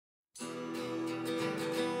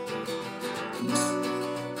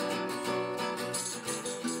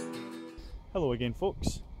Hello again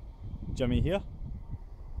folks, Jimmy here,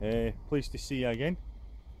 pleased to see you again.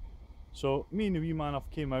 So me and the wee man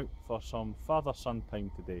have came out for some father-son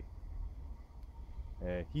time today.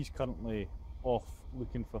 He's currently off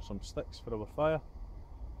looking for some sticks for our fire,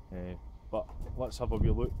 but let's have a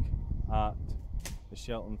wee look at the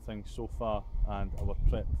sheltering things so far and our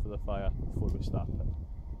prep for the fire before we start it.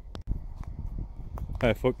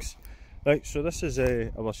 Hi folks, right, so this is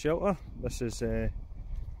our shelter. This is the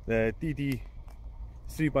DD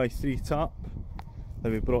 3x3 tarp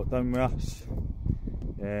that we brought down with us.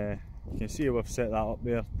 You can see we've set that up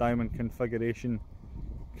there. Diamond configuration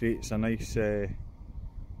creates a nice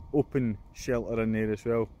open shelter in there as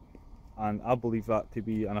well, and I believe that to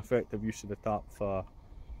be an effective use of the tarp for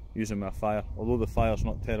using with a fire. Although the fire's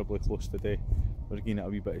not terribly close today, we're giving it a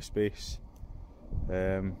wee bit of space.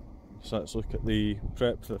 So let's look at the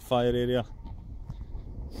prep for the fire area.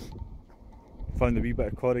 Found a wee bit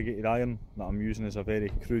of corrugated iron that I'm using as a very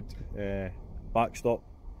crude backstop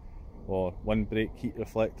or windbreak heat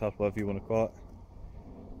reflector, whatever you want to call it.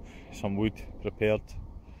 Some wood prepared,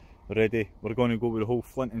 ready. We're going to go with the whole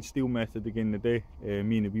flint and steel method again today.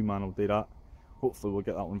 Me and the wee man will do that. Hopefully we'll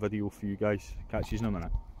get that on video for you guys. Catch you in a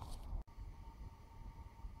minute.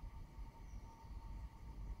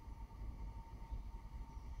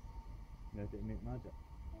 Ready to make magic?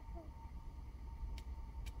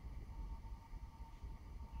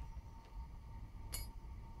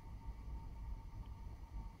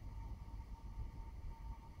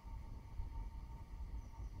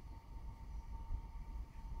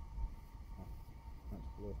 That's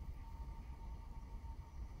blue.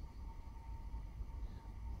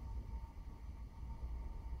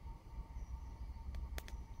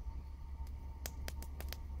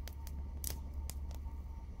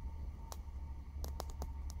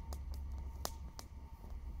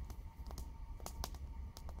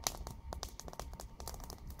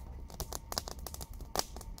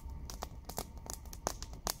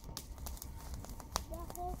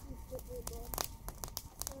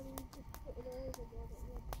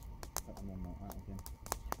 Put them on like that again.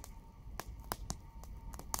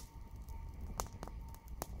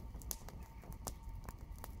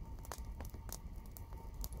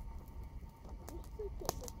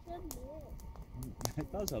 It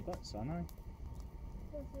does a bit, son, aye.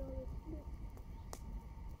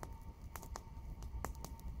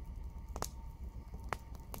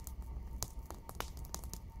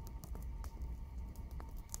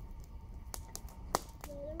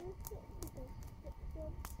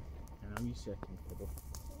 And a wee second, kiddo.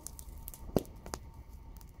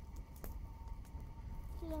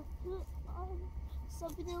 Should I put some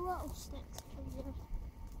of the little sticks in here?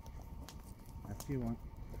 If you want.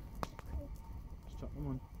 Just chuck them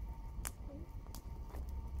on.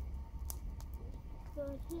 So I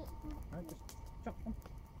hit them. Right, just chuck them.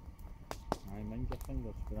 Aye, mind your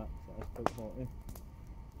fingers for that, because it is quite hot, eh?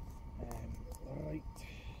 Right.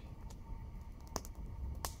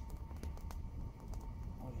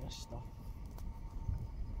 All this stuff.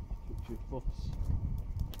 Put too close.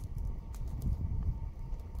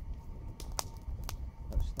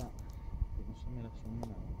 Let's start putting some of this on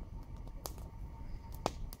now.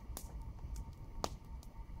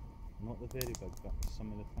 Not the very big bits,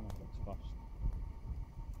 some of the thinner bits first.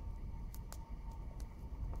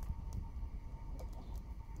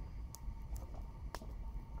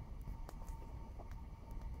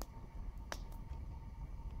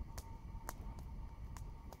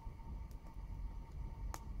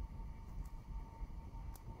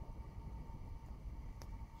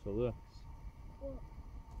 So Lewis, What?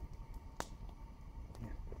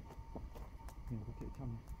 here, look at the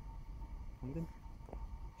camera. Hold on.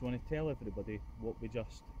 Do you want to tell everybody what we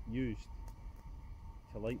just used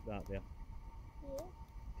to light that there? Yeah.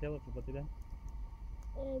 Tell everybody then.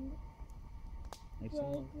 Nice and Dry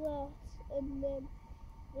loud. glass, and then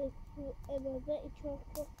they put in a bit of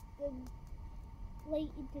chocolate, then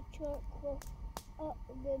lighted the chocolate up,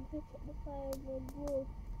 and then put it in the fire and then blow,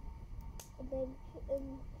 and then put in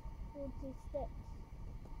loads of sticks.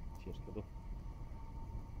 Cheers, kiddo.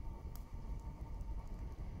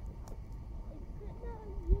 Put that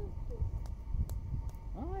on YouTube.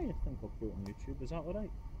 Aye, I think I'll put it on YouTube. Is that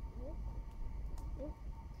alright? Yeah. Yeah.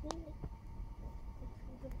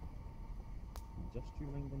 Just you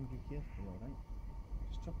mind and be careful, alright?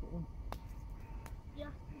 Just chuck it on. You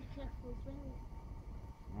have to be careful as well.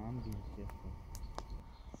 I'm being careful.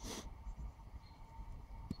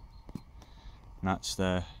 And that's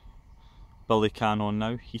the billy can on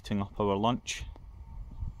now, heating up our lunch.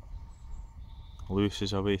 Lewis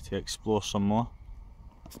is away to explore some more.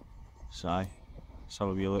 So aye, let's have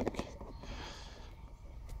a wee look.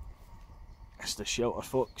 It's the shelter,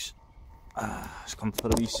 folks. Let's come for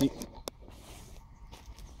a wee seat.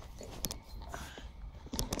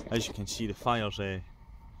 As you can see, the fire's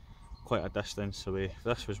quite a distance away. If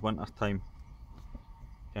this was winter time,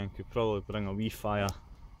 you could probably bring a wee fire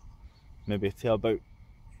maybe to about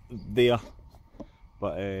there,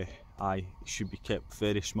 but aye, it should be kept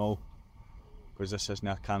very small because this isn't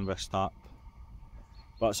a canvas tarp.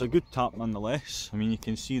 But it's a good tarp nonetheless. I mean, you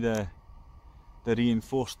can see the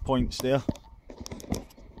reinforced points there.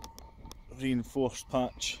 Reinforced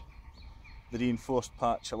patch. The reinforced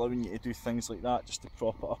patch allowing you to do things like that just to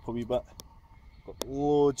prop it up a wee bit. Got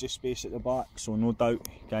loads of space at the back, so no doubt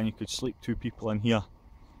again you could sleep 2 people in here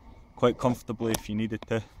quite comfortably if you needed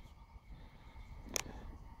to.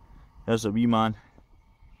 There's a wee man.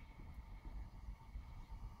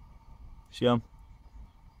 See him?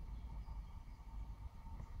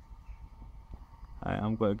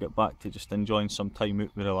 I'm going to get back to just enjoying some time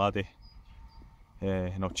out with the laddie,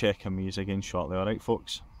 and I'll check him with you again shortly. Alright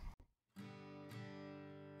folks?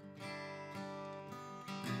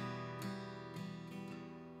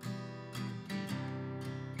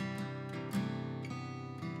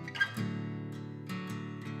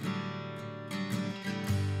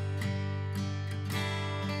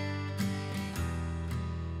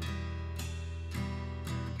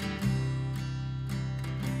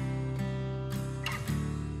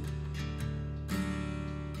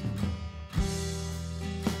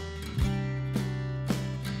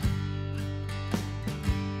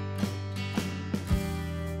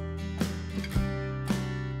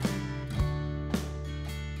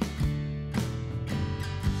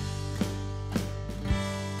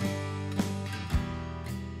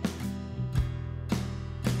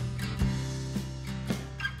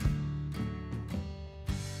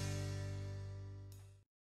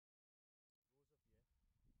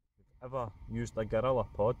 Ever used a gorilla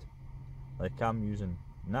pod like I'm using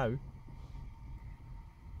now,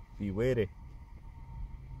 be wary.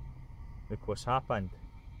 Look what's happened.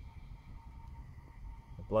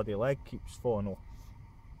 The bloody leg keeps falling off,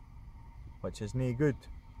 which is no good.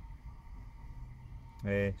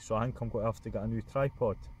 So I think I'm going to have to get a new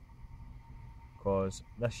tripod, because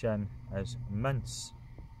this shin is mince.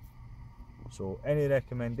 So any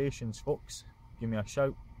recommendations folks, give me a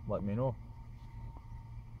shout, let me know.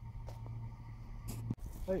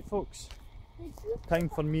 Right folks, time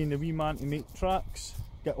for me and the wee man to make tracks,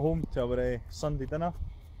 get home to our Sunday dinner.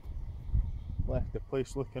 Left the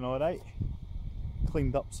place looking alright,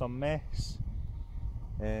 cleaned up some mess.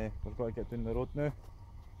 We've got to get down the road now.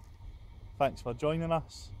 Thanks for joining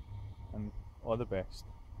us and all the best.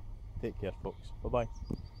 Take care folks, bye bye.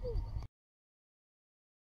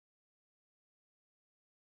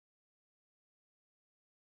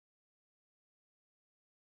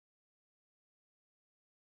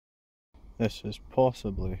 This is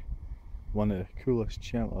possibly one of the coolest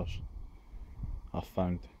shelters I've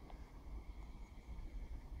found.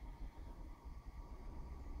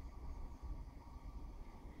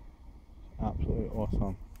 Absolutely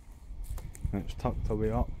awesome. And it's tucked away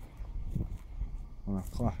up on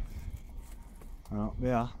a cliff. And up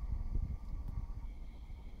there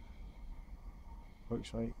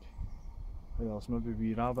looks like there's maybe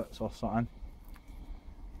wee rabbits or something.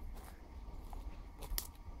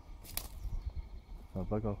 A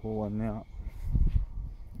bigger hole in there.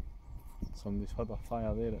 Somebody's had a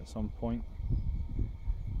fire there at some point.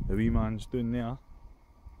 The wee man's down there.